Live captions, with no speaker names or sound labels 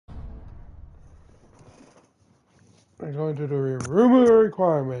We're going to the Room of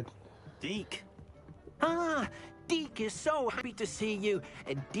Requirement. Deek. Ah, Deek is so happy to see you.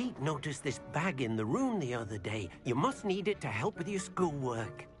 Deek noticed this bag in the room the other day. You must need it to help with your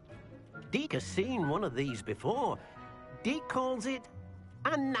schoolwork. Deek has seen one of these before. Deek calls it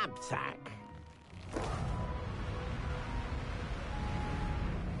a Nab-Sack.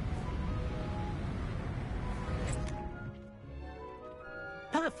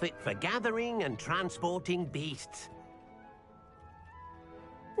 Perfect for gathering and transporting beasts.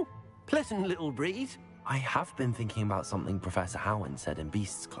 Pleasant little breeze. I have been thinking about something Professor Howard said in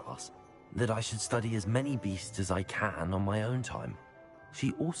Beasts class, that I should study as many beasts as I can on my own time.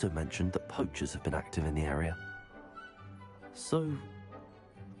 She also mentioned that poachers have been active in the area. So,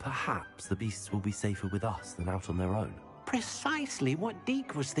 perhaps the beasts will be safer with us than out on their own. Precisely what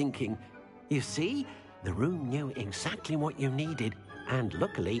Deek was thinking. You see, the room knew exactly what you needed, and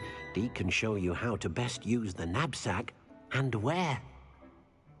luckily, Deek can show you how to best use the Nab-Sack and where.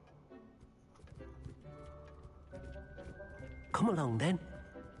 Come along, then.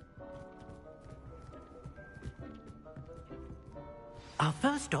 Our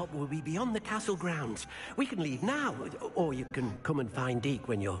first stop will be beyond the castle grounds. We can leave now, or you can come and find Deek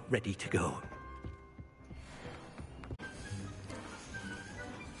when you're ready to go.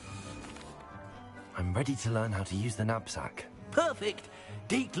 I'm ready to learn how to use the Nab-Sack. Perfect.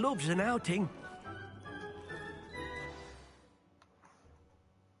 Deek loves an outing.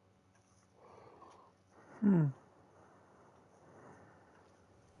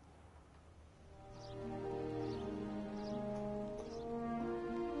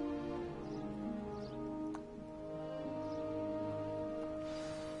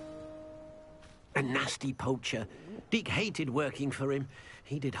 A nasty poacher. Deek hated working for him.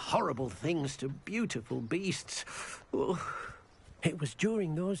 He did horrible things to beautiful beasts. Oh. It was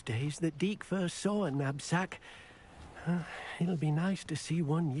during those days that Deek first saw a Nab-Sack. It'll be nice to see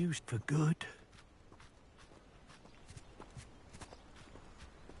one used for good.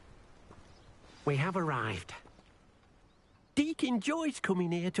 We have arrived. Deek enjoys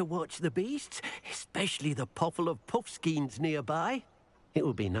coming here to watch the beasts, especially the potful of Puffskeins nearby. It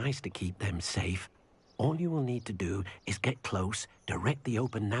will be nice to keep them safe. All you will need to do is get close, direct the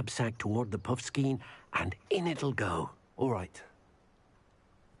open Nab-Sack toward the Puffskein, and in it'll go. All right.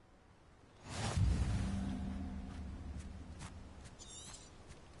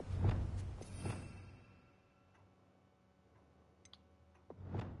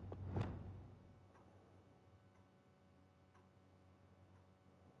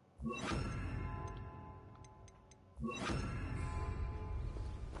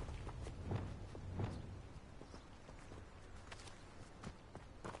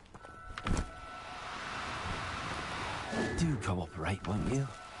 Do cooperate, won't you?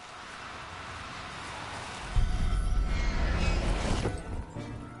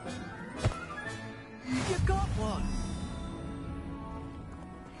 You got one!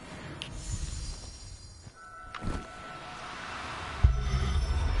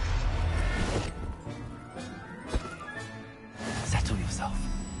 Settle yourself.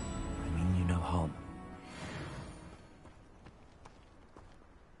 I mean you no harm.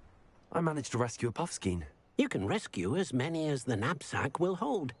 I managed to rescue a Puffskein. You can rescue as many as the Nab-Sack will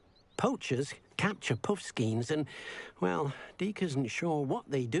hold. Poachers capture Puffskeins and, well, Deek isn't sure what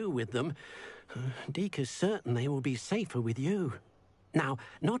they do with them. Deek is certain they will be safer with you. Now,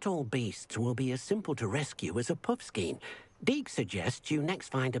 not all beasts will be as simple to rescue as a Puffskein. Deek suggests you next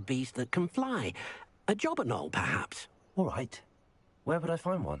find a beast that can fly. A Jobberknoll, perhaps. All right. Where would I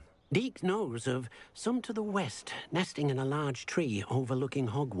find one? Deek knows of some to the west, nesting in a large tree overlooking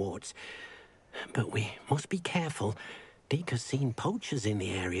Hogwarts. But we must be careful. Deek has seen poachers in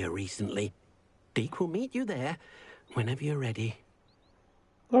the area recently. Deek will meet you there whenever you're ready.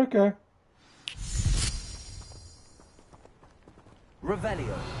 Okay.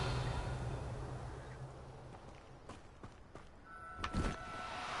 Revelio.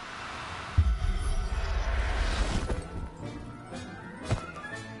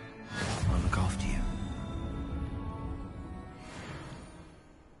 I'll look after you.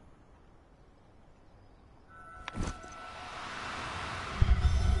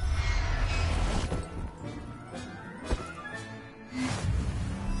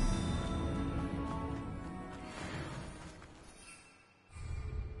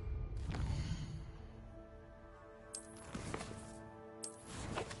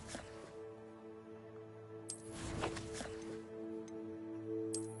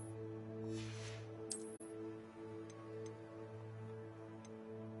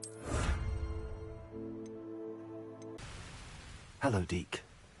 Hello, Deek.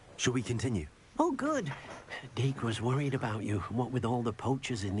 Shall we continue? Oh, good. Deek was worried about you, what with all the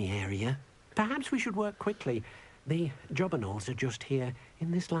poachers in the area. Perhaps we should work quickly. The Jobberknolls are just here, in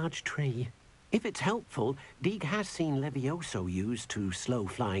this large tree. If it's helpful, Deek has seen Levioso used to slow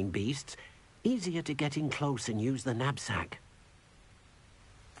flying beasts. Easier to get in close and use the Nab-Sack.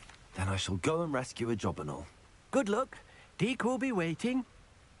 Then I shall go and rescue a Jobberknoll. Good luck. Deek will be waiting.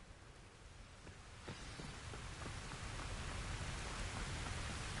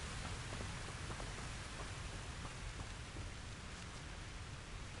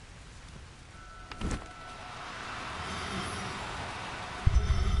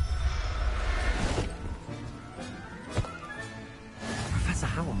 Professor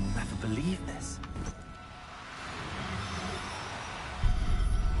Howell will never believe this.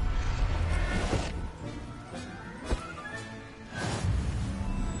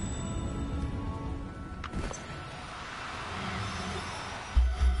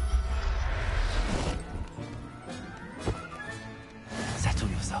 Settle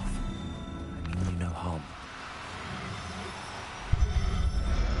yourself. I mean you no harm.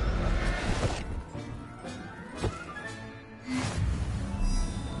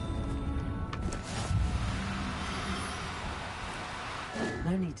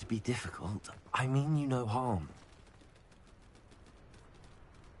 No need to be difficult. I mean you no harm.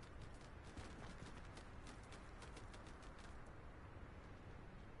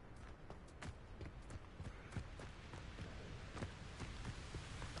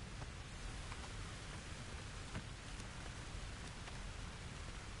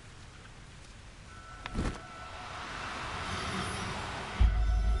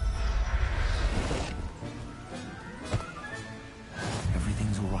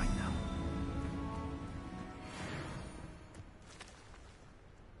 Everything's all right now.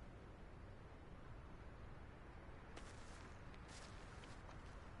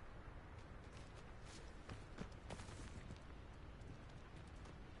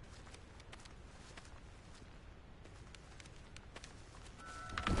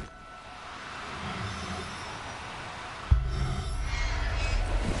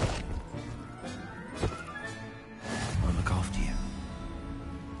 I'll look after you.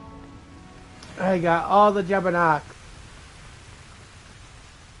 I got all the Jobberknolls.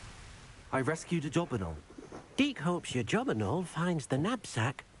 I rescued a Jobberknoll. Deek hopes your Jobberknoll finds the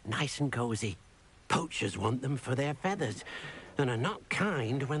Nab-Sack nice and cozy. Poachers want them for their feathers, and are not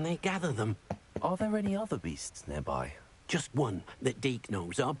kind when they gather them. Are there any other beasts nearby? Just one that Deek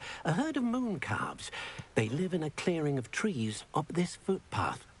knows of, a herd of Mooncalves. They live in a clearing of trees up this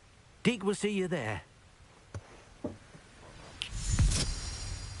footpath. Deek will see you there.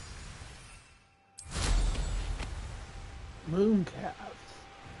 Mooncalves.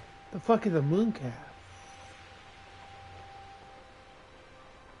 The fuck is a mooncalf?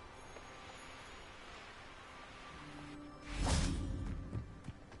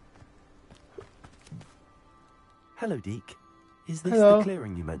 Hello, Deek. Is this Hello. the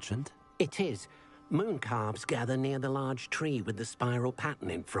clearing you mentioned? It is. Mooncalves gather near the large tree with the spiral pattern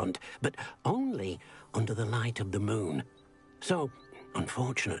in front, but only under the light of the moon. So,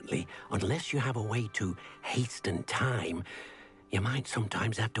 unfortunately, unless you have a way to hasten time, you might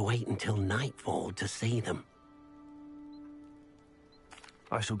sometimes have to wait until nightfall to see them.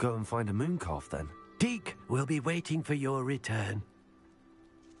 I shall go and find a mooncalf then. Deek will be waiting for your return.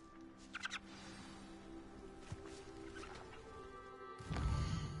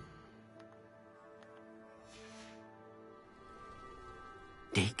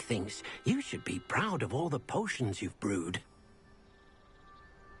 Deek thinks you should be proud of all the potions you've brewed.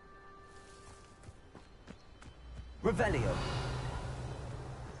 Revelio.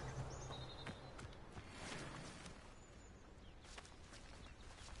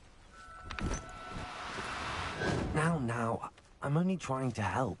 Now, I'm only trying to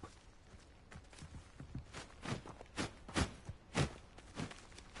help.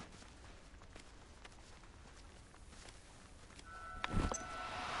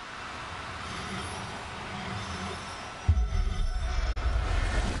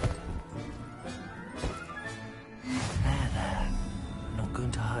 There. I'm not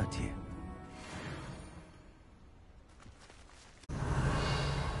going to hurt you.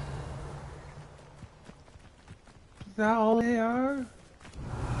 Is that all they are?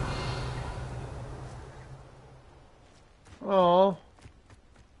 Oh.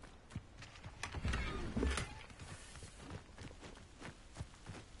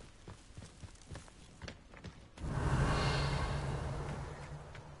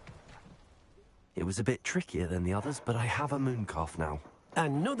 It was a bit trickier than the others, but I have a mooncalf now.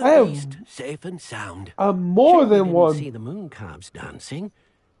 Another I have beast, safe and sound. More Shame we than didn't one. see the Mooncalves dancing.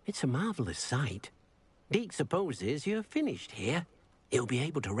 It's a marvelous sight. Deek supposes you're finished here. He'll be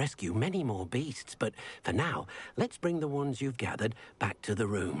able to rescue many more beasts, but for now, let's bring the ones you've gathered back to the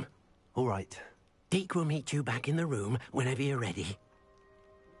room. All right. Deek will meet you back in the room whenever you're ready.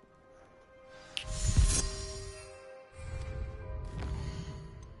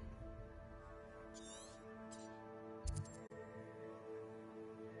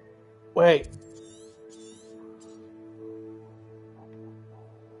 Wait.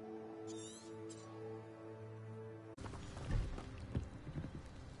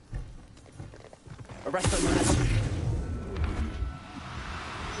 Arrest them.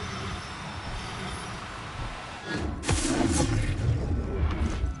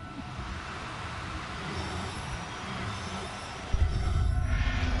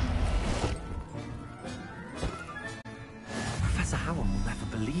 Professor Howell will never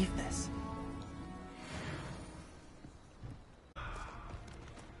believe this.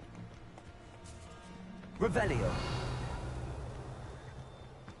 Revelio.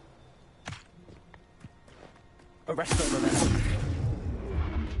 Arresto Revelio.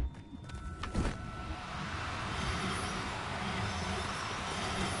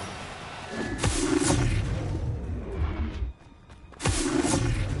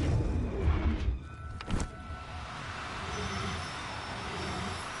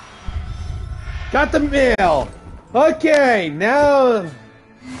 Got the mail! Okay, now...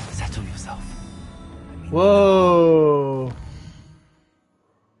 Settle yourself. Whoa!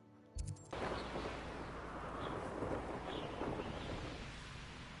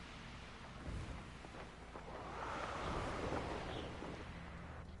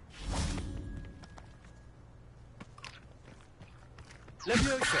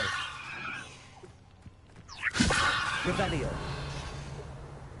 Levioso. Revelio.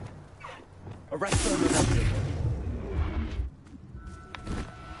 Arresto Revelio.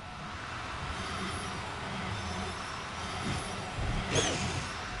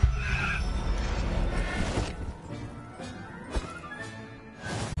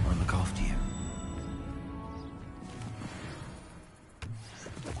 I'll look after you.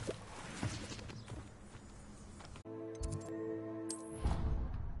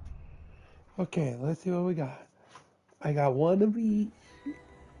 Okay, let's see what we got. I got one of each.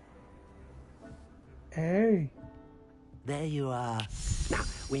 Hey. There you are. Now,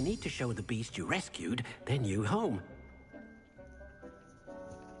 we need to show the beast you rescued their new home.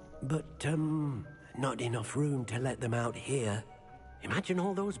 But, not enough room to let them out here. Imagine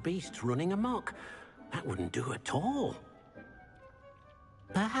all those beasts running amok. That wouldn't do at all.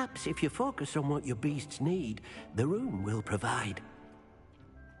 Perhaps if you focus on what your beasts need, the room will provide.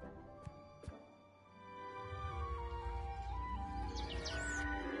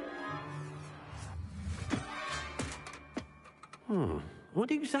 What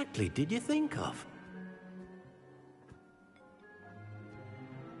exactly did you think of?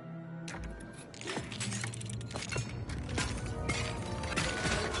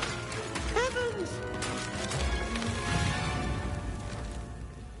 Heavens!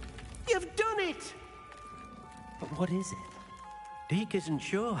 You've done it! But what is it? Deek isn't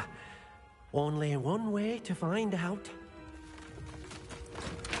sure. Only one way to find out.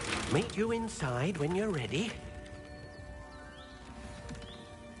 Meet you inside when you're ready.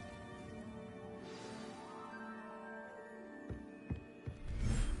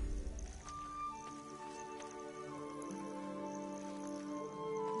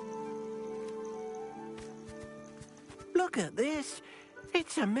 Look at this.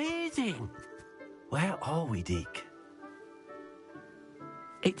 It's amazing. Where are we, Deek?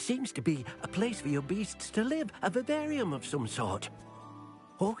 It seems to be a place for your beasts to live, a vivarium of some sort.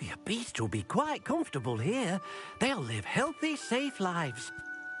 Oh, your beasts will be quite comfortable here. They'll live healthy, safe lives.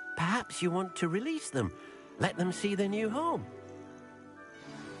 Perhaps you want to release them, let them see their new home.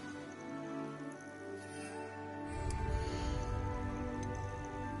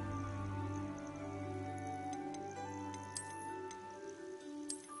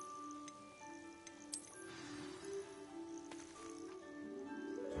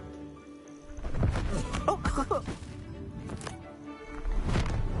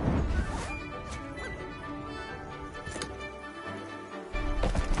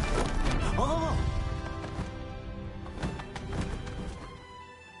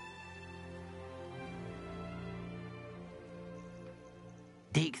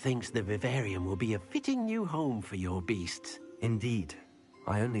 Deek thinks the vivarium will be a fitting new home for your beasts. Indeed.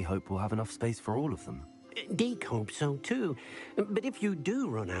 I only hope we'll have enough space for all of them. Deek hopes so too. But if you do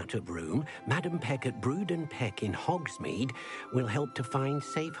run out of room, Madam Peck at Brood and Peck in Hogsmeade will help to find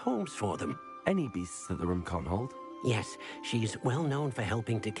safe homes for them. Any beasts that the room can't hold? Yes, she's well known for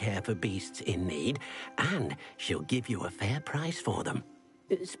helping to care for beasts in need, and she'll give you a fair price for them.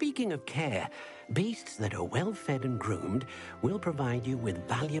 Speaking of care, beasts that are well fed and groomed will provide you with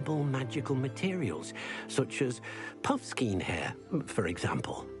valuable magical materials, such as Puffskein hair, for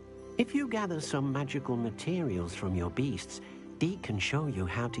example. If you gather some magical materials from your beasts, Deek can show you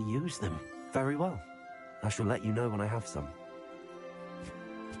how to use them. Very well. I shall let you know when I have some.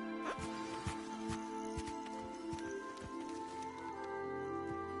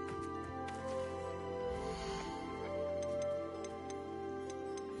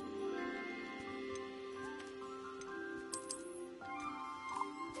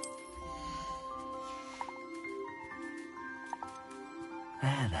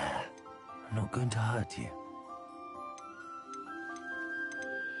 There. I'm not going to hurt you.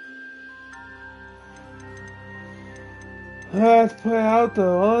 Let's play out the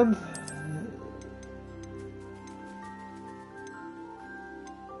one.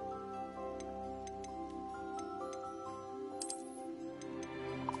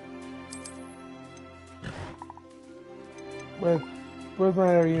 Where's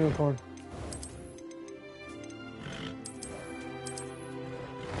my other unicorn?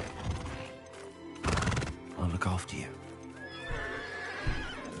 I'll look after you.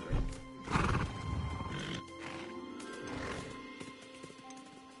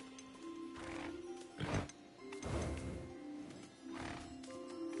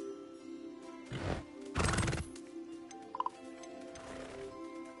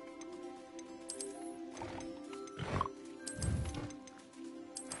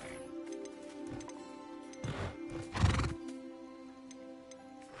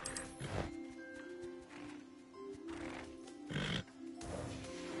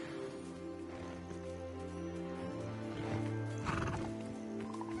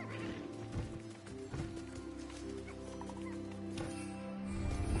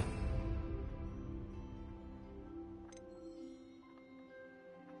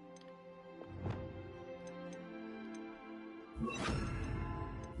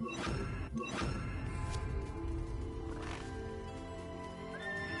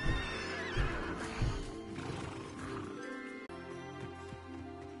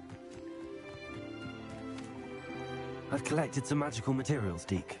 I've collected some magical materials,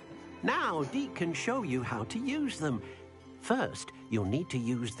 Deek. Now Deek can show you how to use them. First, you'll need to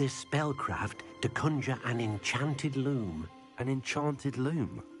use this spellcraft to conjure an enchanted loom. An enchanted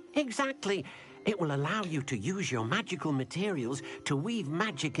loom? Exactly. It will allow you to use your magical materials to weave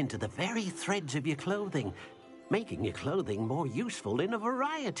magic into the very threads of your clothing, making your clothing more useful in a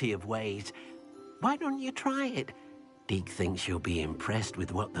variety of ways. Why don't you try it? Deek thinks you'll be impressed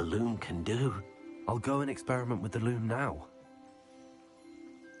with what the loom can do. I'll go and experiment with the loom now.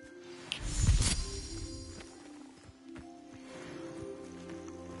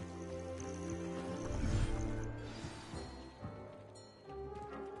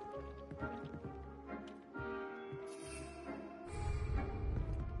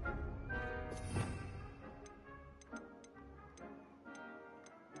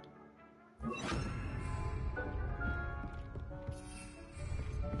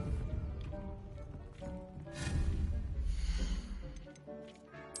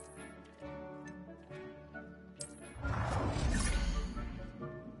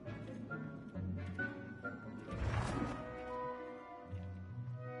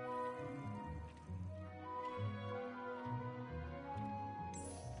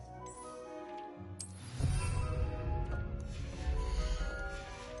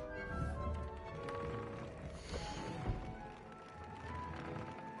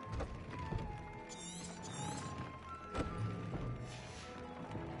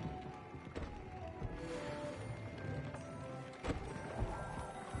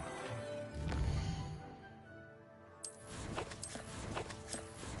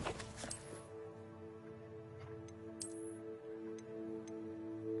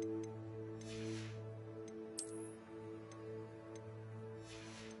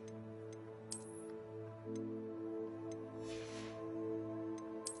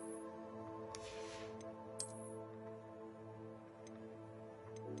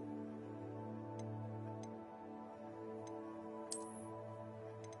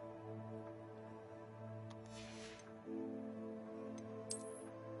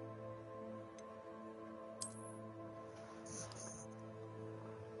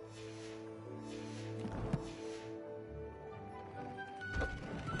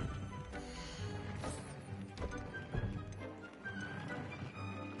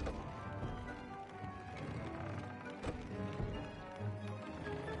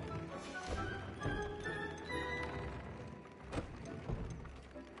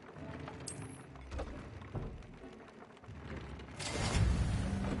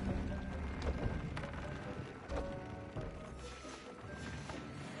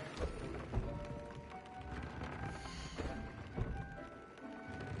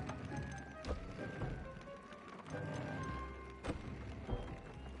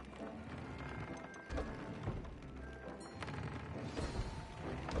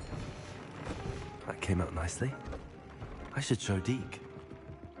 came out nicely. I should show Deek.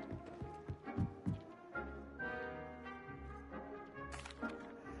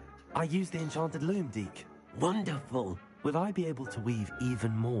 I used the enchanted loom, Deek. Wonderful. Will I be able to weave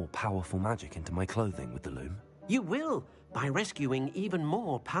even more powerful magic into my clothing with the loom? You will, by rescuing even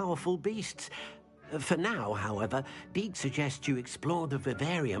more powerful beasts. For now, however, Deek suggests you explore the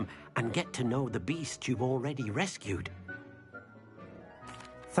vivarium and get to know the beasts you've already rescued.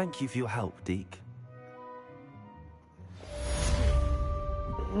 Thank you for your help, Deek.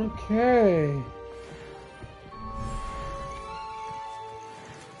 Okay.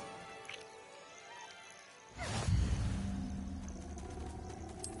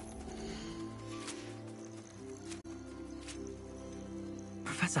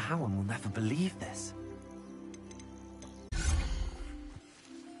 Professor Howard will never believe this.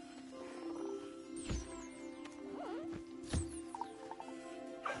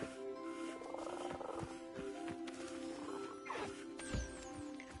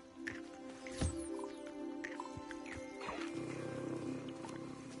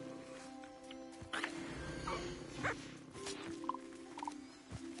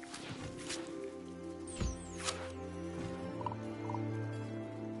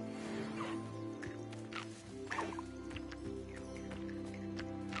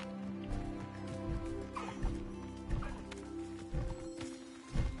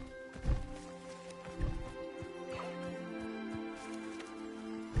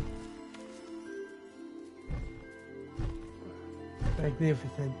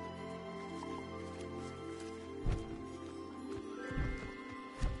 Magnificent.